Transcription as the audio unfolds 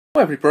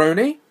every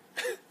brony,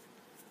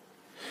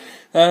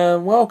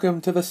 and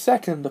welcome to the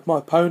second of my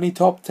pony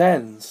top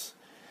 10s.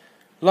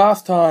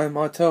 Last time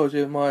I told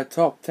you my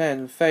top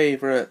 10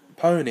 favourite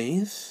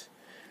ponies.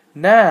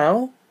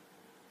 Now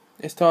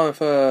it's time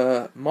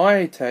for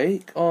my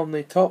take on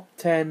the top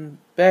 10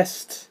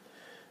 best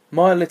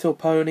My Little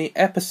Pony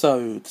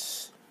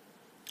episodes.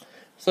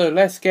 So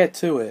let's get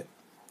to it.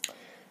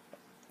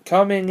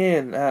 Coming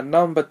in at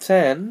number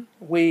 10,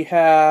 we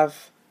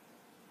have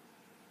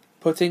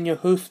Putting Your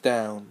Hoof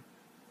Down.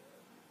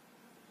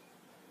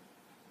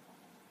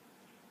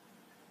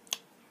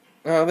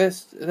 Now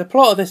the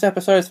plot of this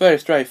episode is very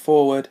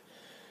straightforward.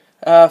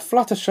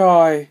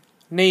 Fluttershy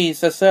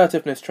needs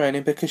assertiveness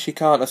training because she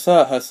can't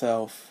assert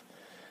herself.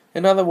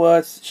 In other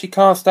words, she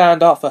can't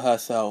stand up for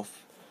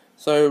herself.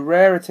 So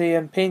Rarity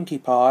and Pinkie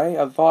Pie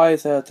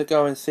advise her to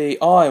go and see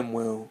Iron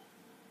Will,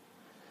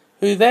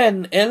 who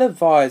then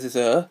ill-advises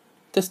her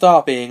to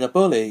start being a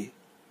bully,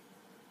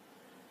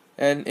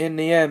 and in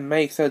the end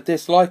makes her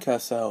dislike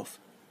herself,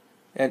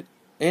 and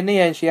in the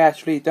end she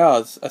actually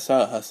does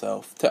assert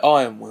herself to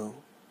Iron Will.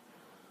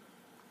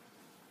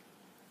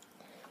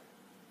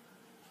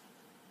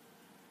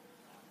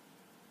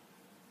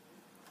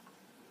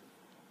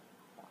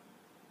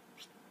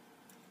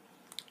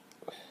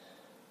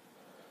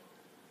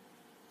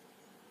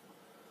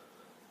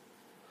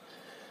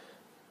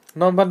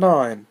 Number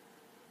 9.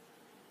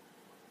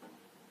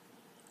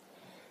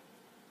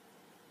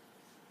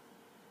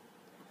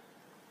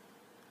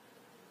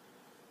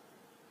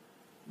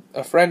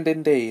 A Friend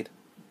Indeed.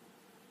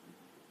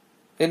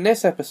 In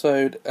this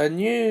episode,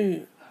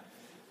 a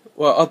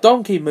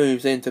donkey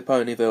moves into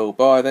Ponyville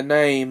by the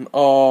name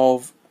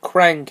of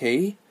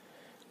Cranky,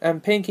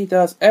 and Pinkie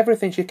does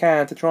everything she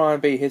can to try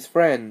and be his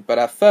friend, but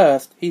at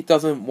first he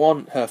doesn't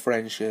want her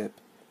friendship.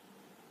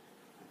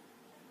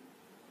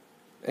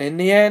 In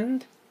the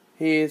end,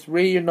 he is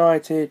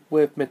reunited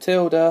with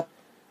Matilda,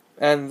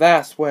 and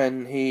that's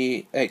when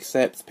he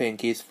accepts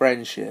Pinkie's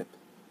friendship.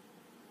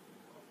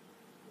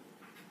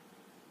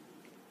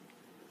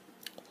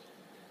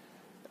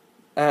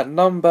 At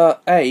number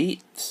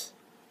 8,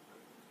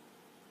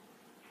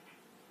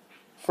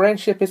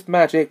 Friendship is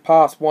Magic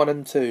Parts 1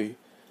 and 2.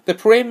 The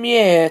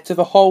premiere to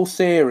the whole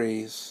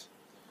series.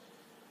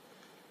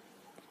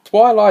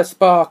 Twilight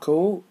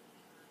Sparkle,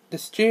 the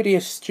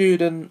studious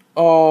student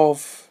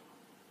of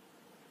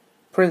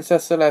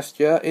Princess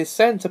Celestia, is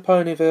sent to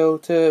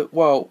Ponyville to,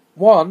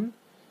 one,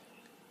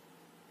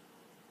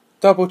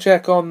 double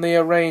check on the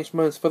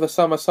arrangements for the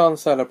Summer Sun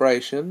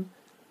celebration,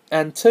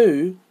 and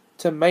 2,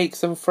 to make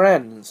some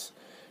friends.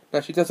 Now,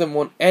 she doesn't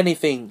want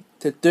anything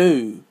to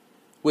do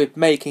with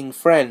making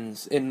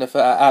friends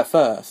at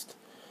first.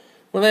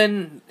 Well,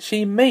 then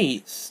she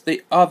meets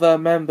the other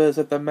members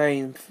of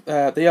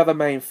the other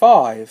main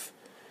 5.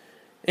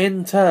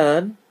 In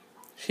turn,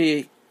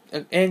 she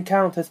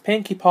encounters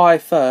Pinkie Pie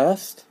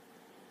first,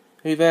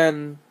 who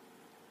then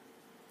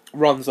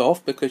runs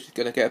off because she's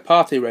going to get a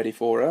party ready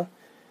for her.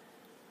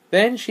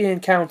 Then she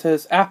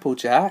encounters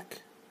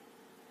Applejack.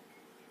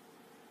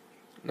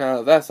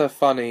 Now, that's a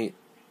funny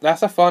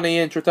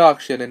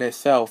introduction in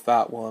itself,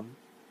 that one.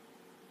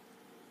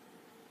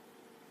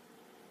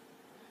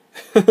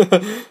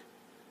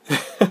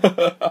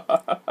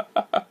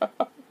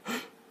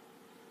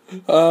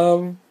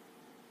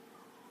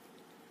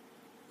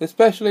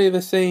 Especially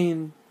the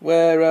scene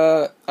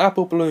where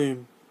Apple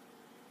Bloom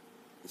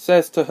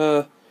says to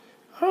her,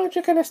 "Aren't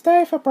you going to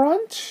stay for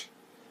brunch?"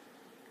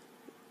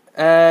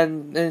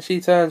 And then she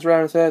turns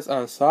around and says,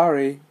 "I'm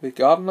sorry, we've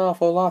got an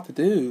awful lot to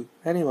do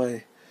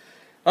anyway."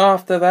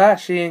 After that,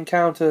 she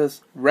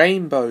encounters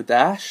Rainbow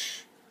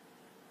Dash.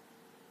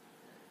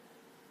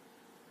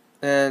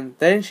 And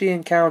then she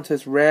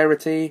encounters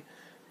Rarity.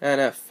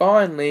 And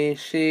finally,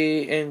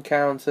 she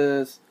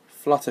encounters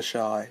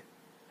Fluttershy.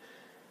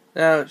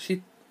 Now,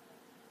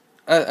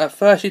 at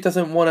first she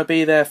doesn't want to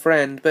be their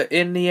friend, but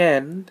in the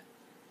end,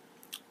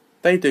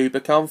 they do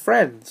become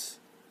friends.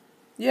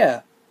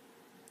 Yeah.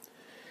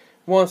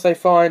 Once they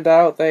find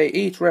out, they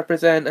each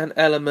represent an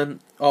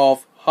element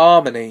of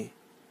harmony.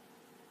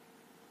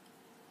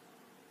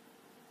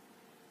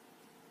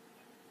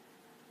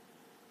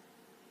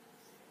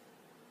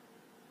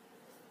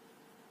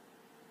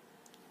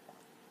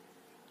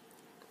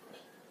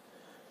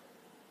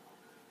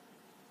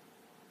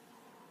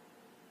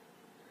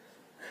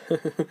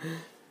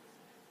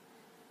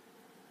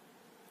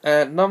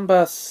 At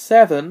number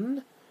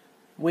 7,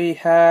 we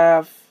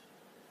have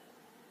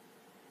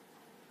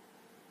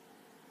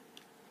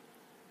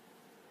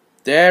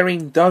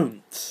Daring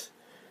Don't.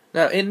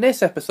 Now, in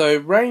this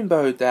episode,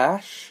 Rainbow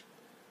Dash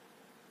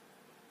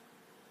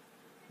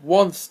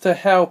wants to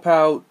help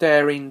out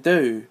Daring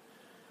Do.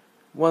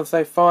 Once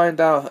they find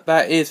out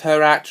that is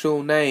her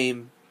actual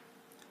name,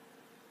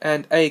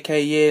 and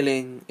A.K.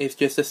 Yearling is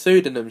just a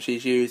pseudonym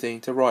she's using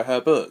to write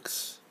her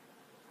books.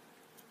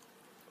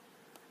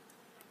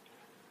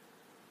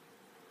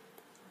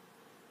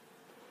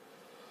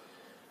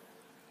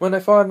 When they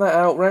find that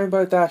out,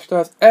 Rainbow Dash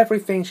does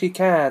everything she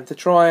can to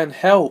try and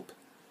help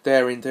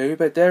Daring Do,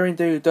 but Daring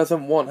Do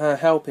doesn't want her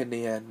help in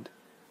the end.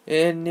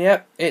 And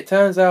yep, it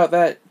turns out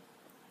that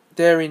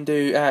Daring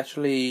Do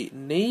actually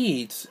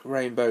needs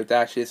Rainbow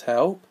Dash's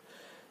help,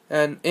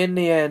 and in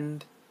the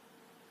end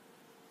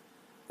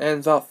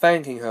ends up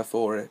thanking her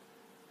for it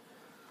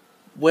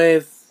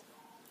with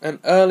an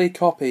early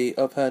copy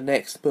of her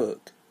next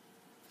book.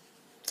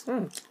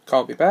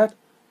 Can't be bad.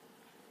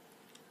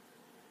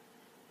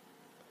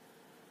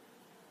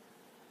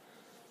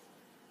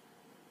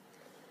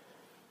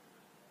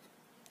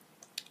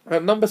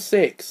 At number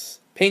 6,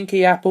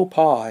 Pinky Apple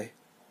Pie.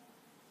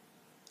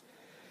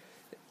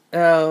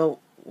 Now,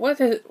 where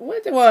do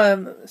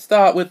I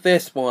start with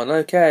this one?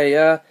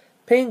 Okay,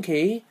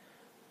 Pinky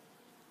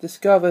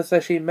discovers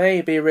that she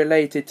may be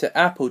related to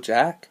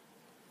Applejack.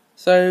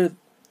 So,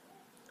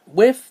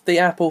 with the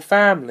Apple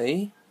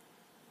family,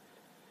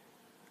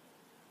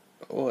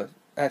 or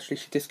actually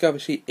she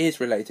discovers she is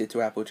related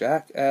to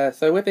Applejack.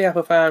 So with the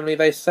Apple family,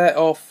 they set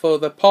off for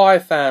the Pie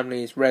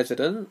family's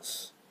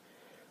residence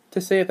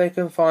to see if they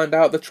can find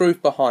out the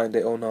truth behind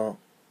it or not.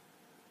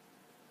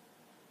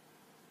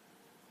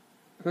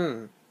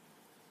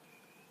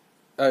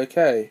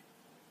 Okay.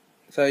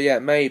 So yeah,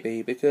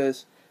 maybe,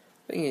 because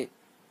if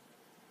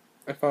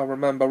I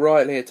remember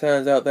rightly, it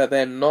turns out that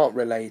they're not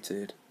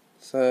related.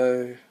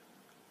 So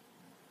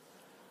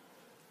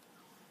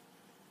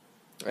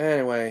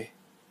anyway,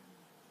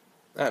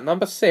 at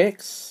number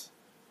 6,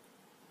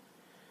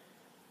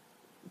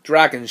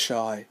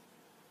 Dragonshy.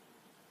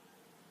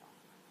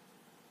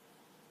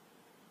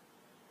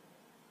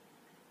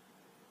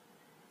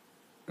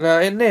 Now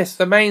in this,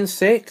 the main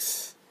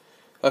 6,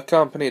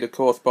 accompanied of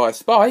course by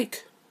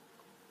Spike,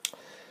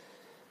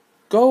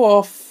 go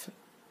off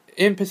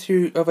in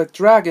pursuit of a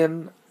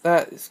dragon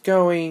that's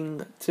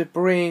going to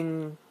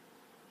bring,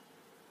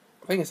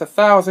 I think it's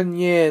 1,000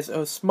 years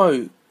of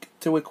smoke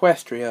to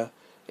Equestria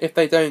if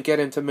they don't get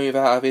him to move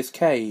out of his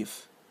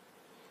cave.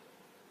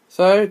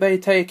 So they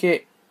take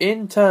it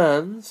in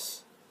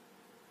turns.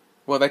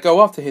 Well, they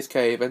go up to his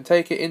cave and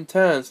take it in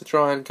turns to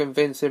try and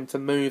convince him to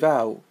move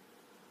out.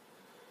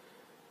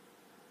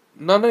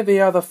 None of the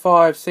other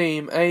 5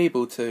 seem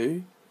able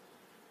to,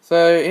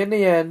 so in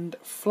the end,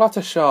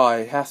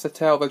 Fluttershy has to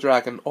tell the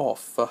dragon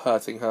off for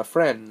hurting her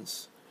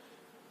friends.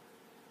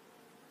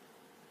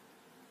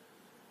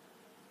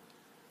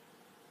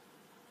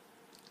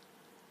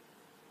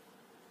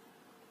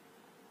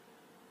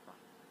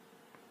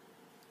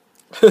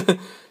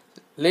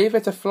 Leave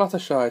it to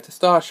Fluttershy to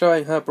start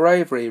showing her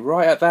bravery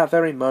right at that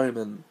very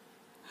moment.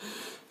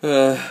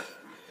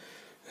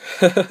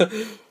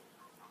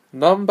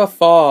 Number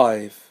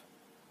 5.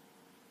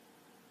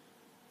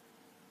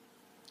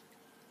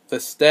 The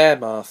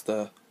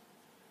Stairmaster.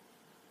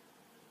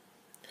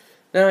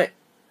 Now,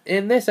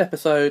 in this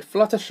episode,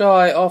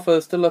 Fluttershy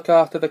offers to look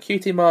after the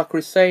Cutie Mark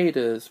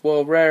Crusaders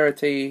while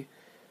Rarity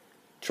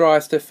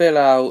tries to fill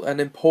out an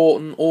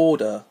important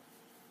order.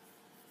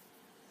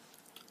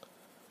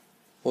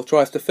 Or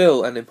tries to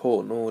fill an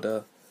important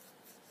order.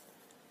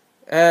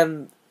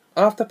 And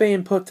after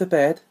being put to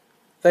bed,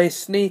 they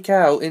sneak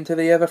out into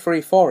the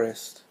Everfree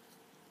Forest.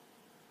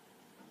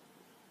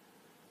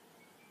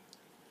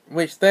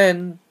 Which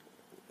then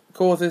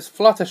causes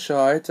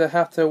Fluttershy to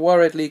have to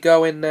worriedly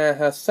go in there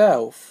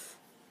herself.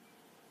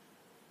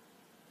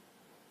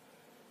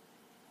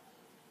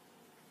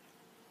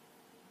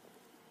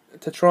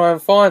 To try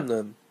and find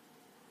them.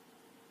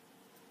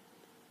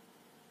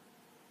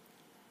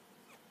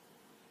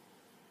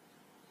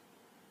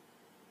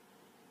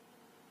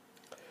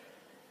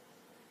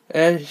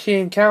 And she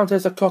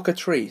encounters a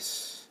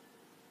cockatrice.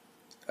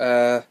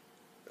 A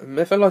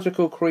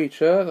mythological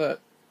creature that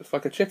looks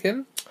like a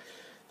chicken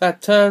that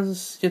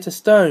turns you to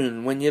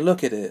stone when you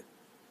look at it.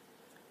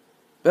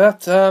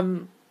 But,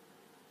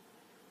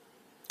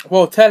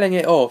 while telling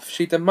it off,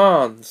 she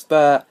demands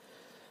that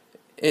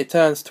it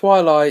turns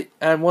Twilight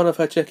and one of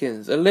her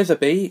chickens,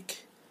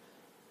 Elizabeth,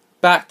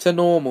 back to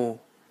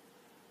normal.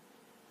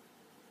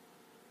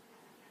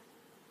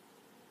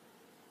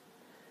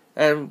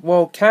 And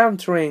while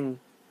countering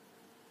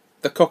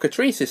the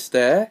cockatrice's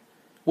stare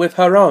with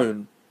her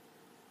own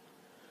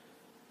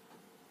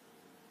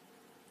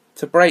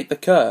to break the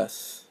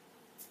curse.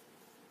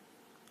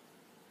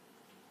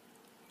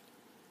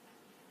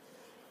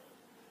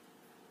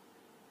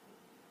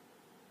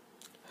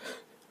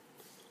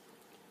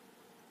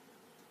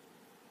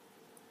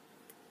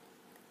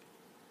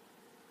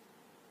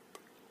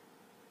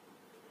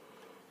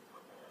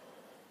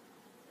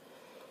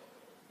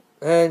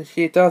 And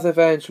she does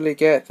eventually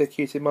get the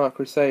Cutie Mark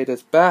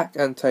Crusaders back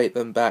and take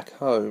them back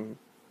home.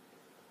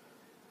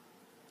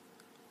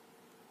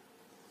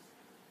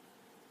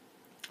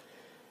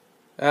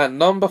 At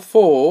number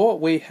 4,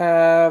 we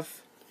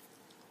have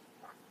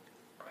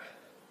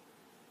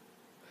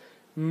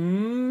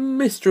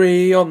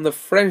Mystery on the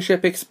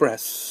Friendship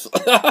Express.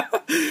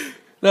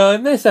 Now,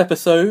 in this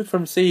episode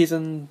from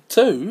Season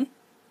 2,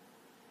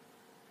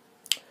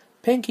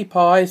 Pinkie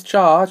Pie is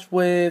charged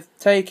with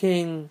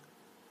taking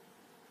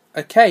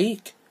a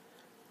cake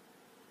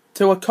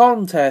to a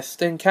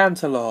contest in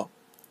Canterlot,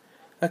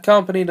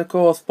 accompanied of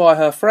course by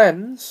her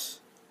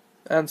friends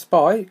and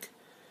Spike,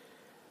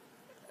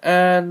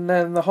 And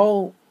then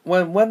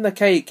when the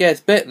cake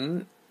gets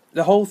bitten,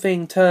 the whole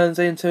thing turns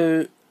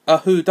into a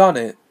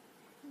whodunit,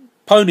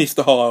 pony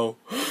style,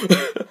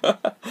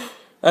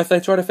 as they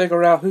try to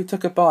figure out who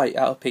took a bite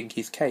out of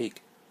Pinky's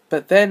cake.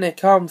 But then it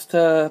comes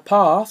to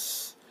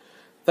pass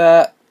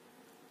that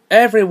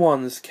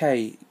everyone's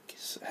cake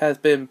has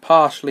been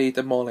partially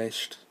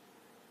demolished.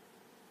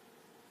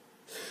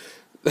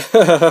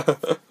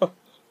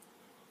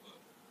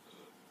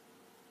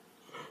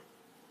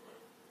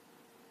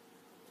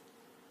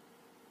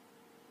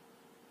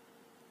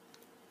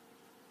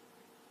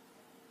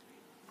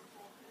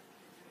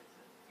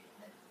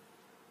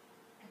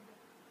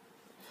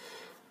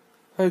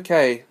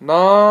 Okay,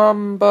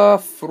 number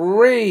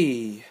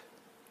 3.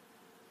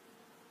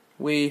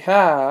 We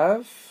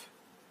have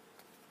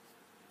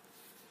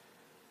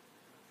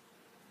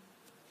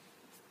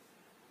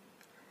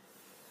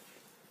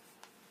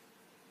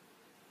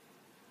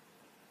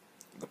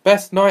The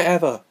Best Night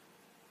Ever.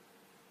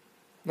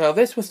 Now,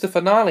 this was the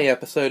finale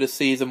episode of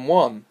Season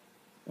 1,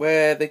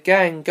 where the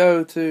gang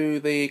go to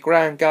the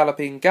Grand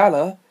Galloping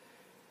Gala,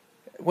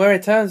 where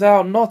it turns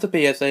out not to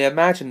be as they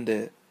imagined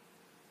it.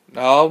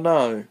 Oh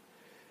no.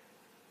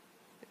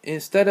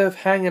 Instead of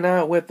hanging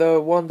out with the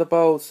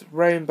Wonderbolts,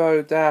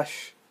 Rainbow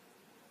Dash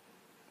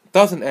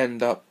doesn't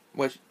end up,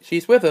 well,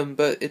 she's with them,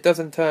 but it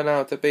doesn't turn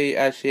out to be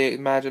as she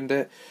imagined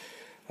it.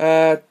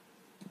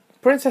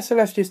 Princess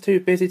Celestia's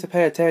too busy to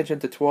pay attention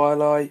to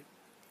Twilight.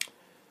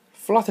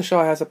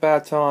 Fluttershy has a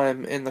bad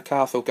time in the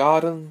castle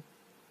garden.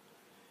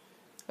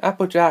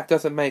 Applejack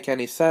doesn't make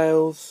any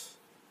sales.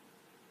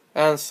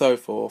 And so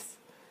forth.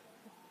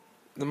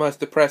 The most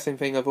depressing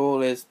thing of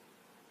all is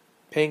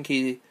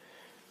Pinky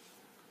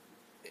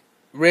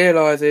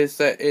realises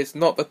that it's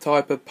not the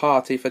type of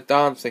party for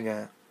dancing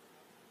at.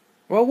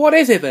 Well, what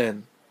is it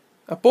then?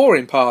 A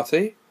boring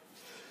party?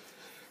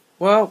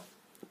 Well,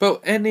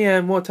 but in the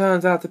end, what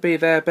turns out to be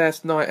their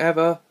best night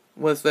ever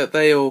was that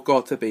they all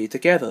got to be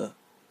together.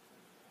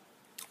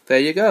 There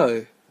you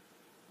go.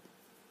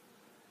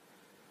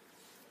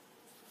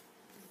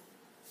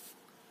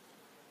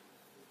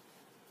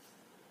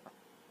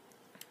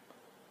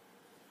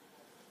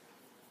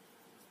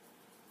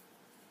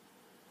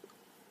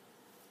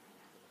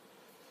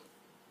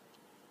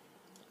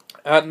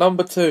 At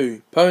number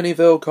 2,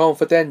 Ponyville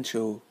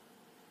Confidential.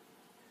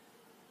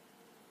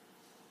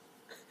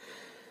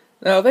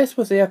 Now, this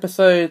was the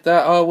episode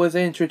that I was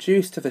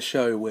introduced to the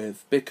show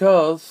with,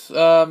 because,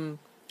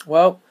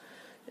 well,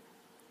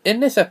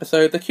 in this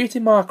episode, the Cutie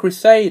Mark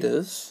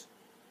Crusaders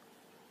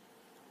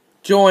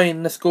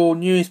join the school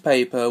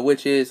newspaper,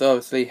 which is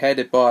obviously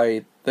headed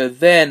by the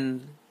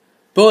then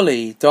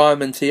bully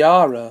Diamond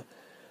Tiara,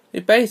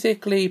 who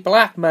basically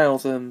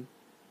blackmails them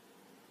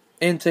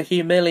into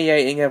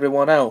humiliating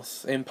everyone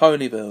else in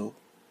Ponyville.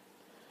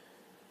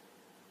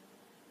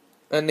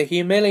 And the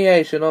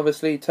humiliation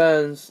obviously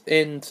turns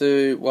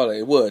into, well,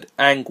 it would,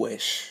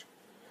 anguish.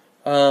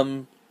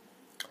 No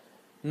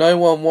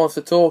one wants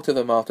to talk to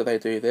them after they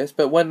do this,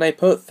 but when they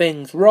put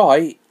things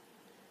right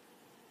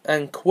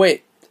and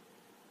quit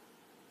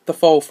the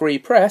Fall Free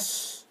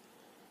Press,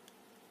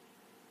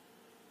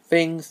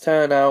 things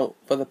turn out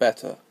for the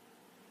better.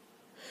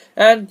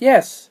 And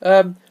yes,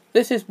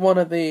 this is one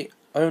of the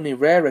only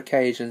rare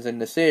occasions in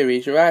the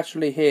series you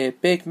actually hear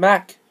Big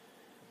Mac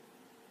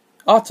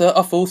utter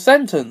a full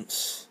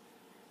sentence.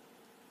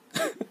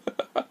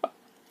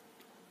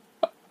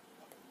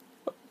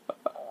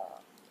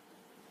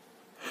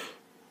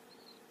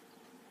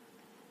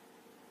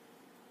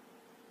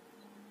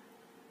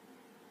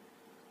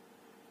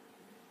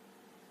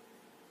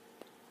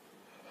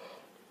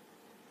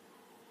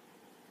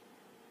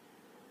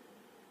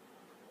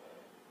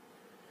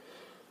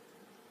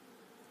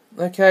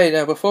 Okay,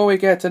 now before we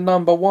get to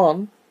number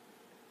 1,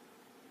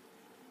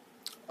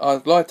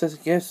 I'd like to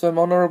give some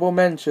honourable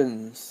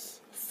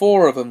mentions.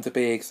 4 of them to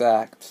be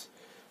exact.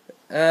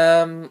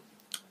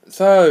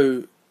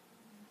 So,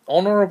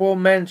 honourable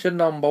mention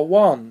number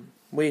 1,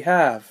 we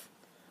have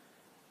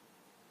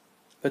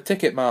the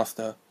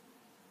Ticketmaster.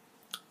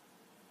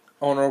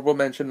 Honourable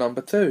mention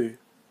number 2,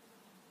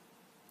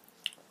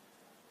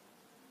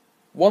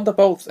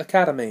 Wonderbolts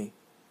Academy.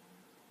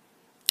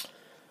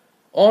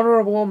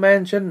 Honourable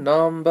mention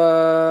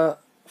number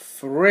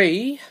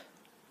 3,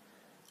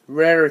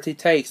 Rarity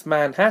Takes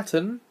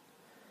Manhattan.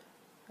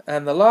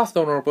 And the last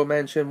honourable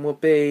mention will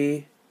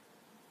be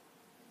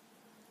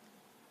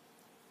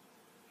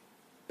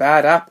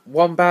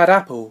One Bad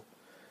Apple.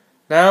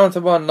 Now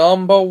to my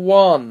number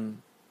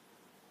 1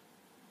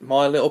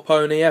 My Little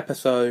Pony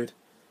episode.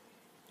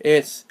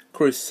 It's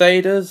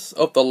Crusaders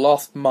of the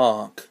Lost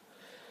Mark.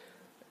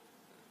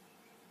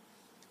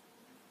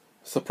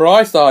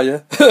 Surprised, are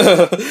you?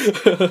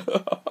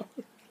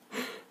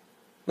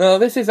 Now,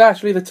 this is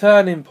actually the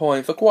turning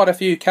point for quite a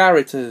few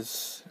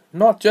characters.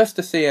 Not just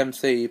the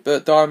CMC,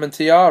 but Diamond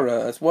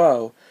Tiara as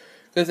well.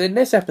 Because in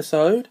this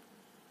episode,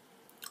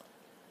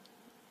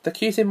 the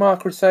Cutie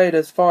Mark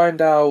Crusaders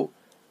find out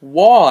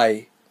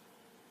why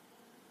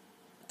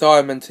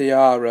Diamond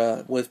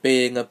Tiara was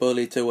being a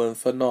bully to them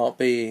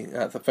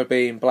for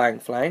being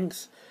blank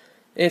flanks.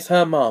 is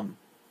her mum.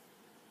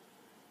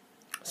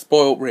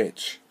 Spoilt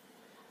rich.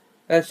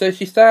 And so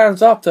she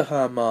stands up to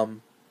her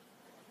mum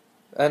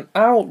and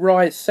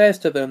outright says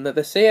to them that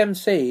the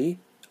CMC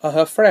are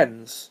her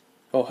friends.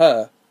 Or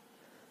her.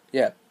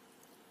 Yeah.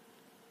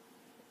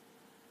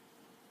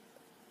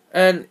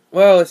 And,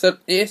 well,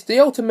 it's the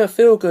ultimate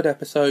feel-good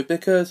episode,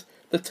 because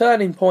the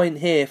turning point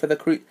here for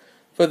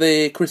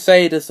the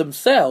Crusaders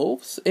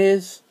themselves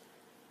is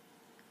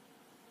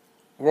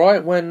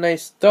right when they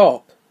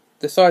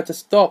decide to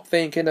stop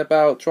thinking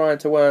about trying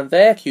to earn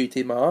their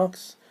cutie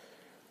marks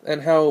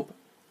and help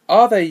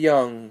other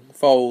young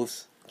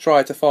foals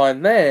try to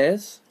find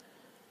theirs.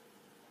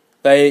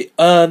 They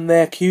earn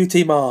their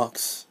cutie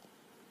marks.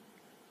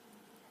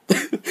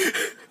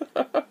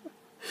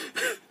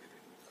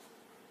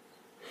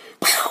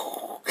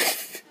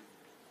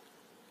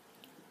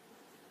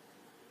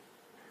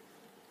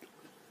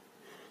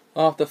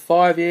 After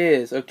 5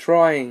 years of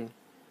trying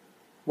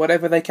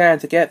whatever they can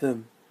to get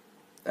them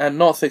and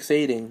not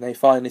succeeding, they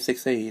finally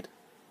succeed.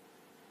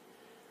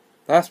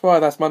 That's why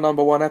that's my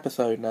 #1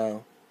 episode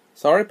now.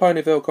 Sorry,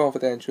 Ponyville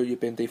Confidential, you've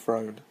been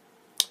dethroned.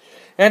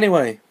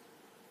 Anyway.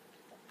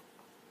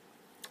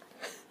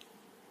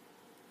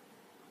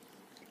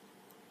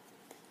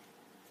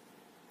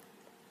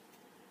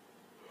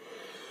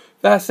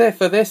 That's it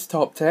for this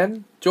Top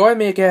 10. Join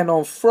me again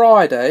on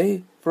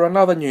Friday for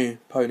another new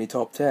Pony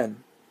Top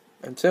 10.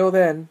 Until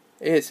then,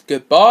 it's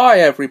goodbye,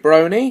 every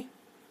brony.